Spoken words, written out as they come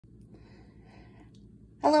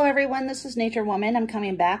Hello everyone, this is Nature Woman. I'm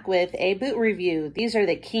coming back with a boot review. These are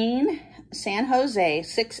the Keen San Jose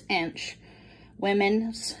 6-inch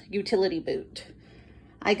women's utility boot.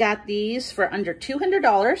 I got these for under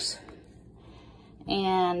 $200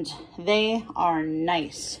 and they are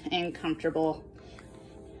nice and comfortable.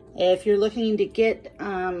 If you're looking to get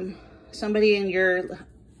somebody in your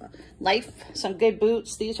life some good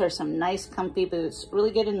boots, these are some nice comfy boots.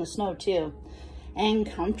 Really good in the snow too and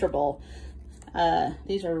comfortable.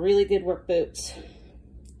 These are really good work boots.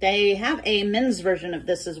 They have a men's version of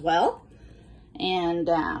this as well.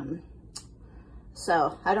 And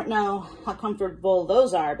so I don't know how comfortable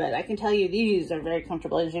those are, but I can tell you these are very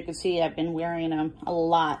comfortable. As you can see, I've been wearing them a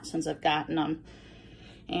lot since I've gotten them.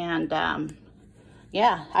 And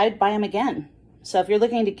yeah, I'd buy them again. So if you're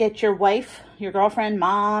looking to get your wife, your girlfriend,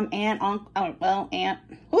 mom, aunt, uncle, well, aunt,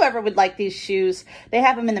 whoever would like these shoes, they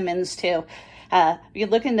have them in the men's too. If you're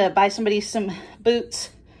looking to buy somebody some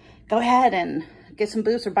boots, go ahead and get some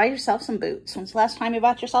boots or buy yourself some boots. When's the last time you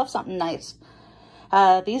bought yourself something nice?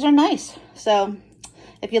 These are nice. So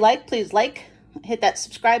if you like, please hit that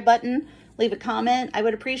subscribe button, leave a comment. I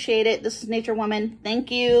would appreciate it. This is Nature Woman.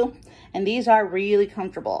 Thank you. And these are really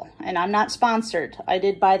comfortable. And I'm not sponsored. I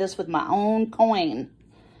did buy this with my own coin.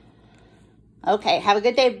 Okay, have a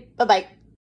good day. Bye-bye.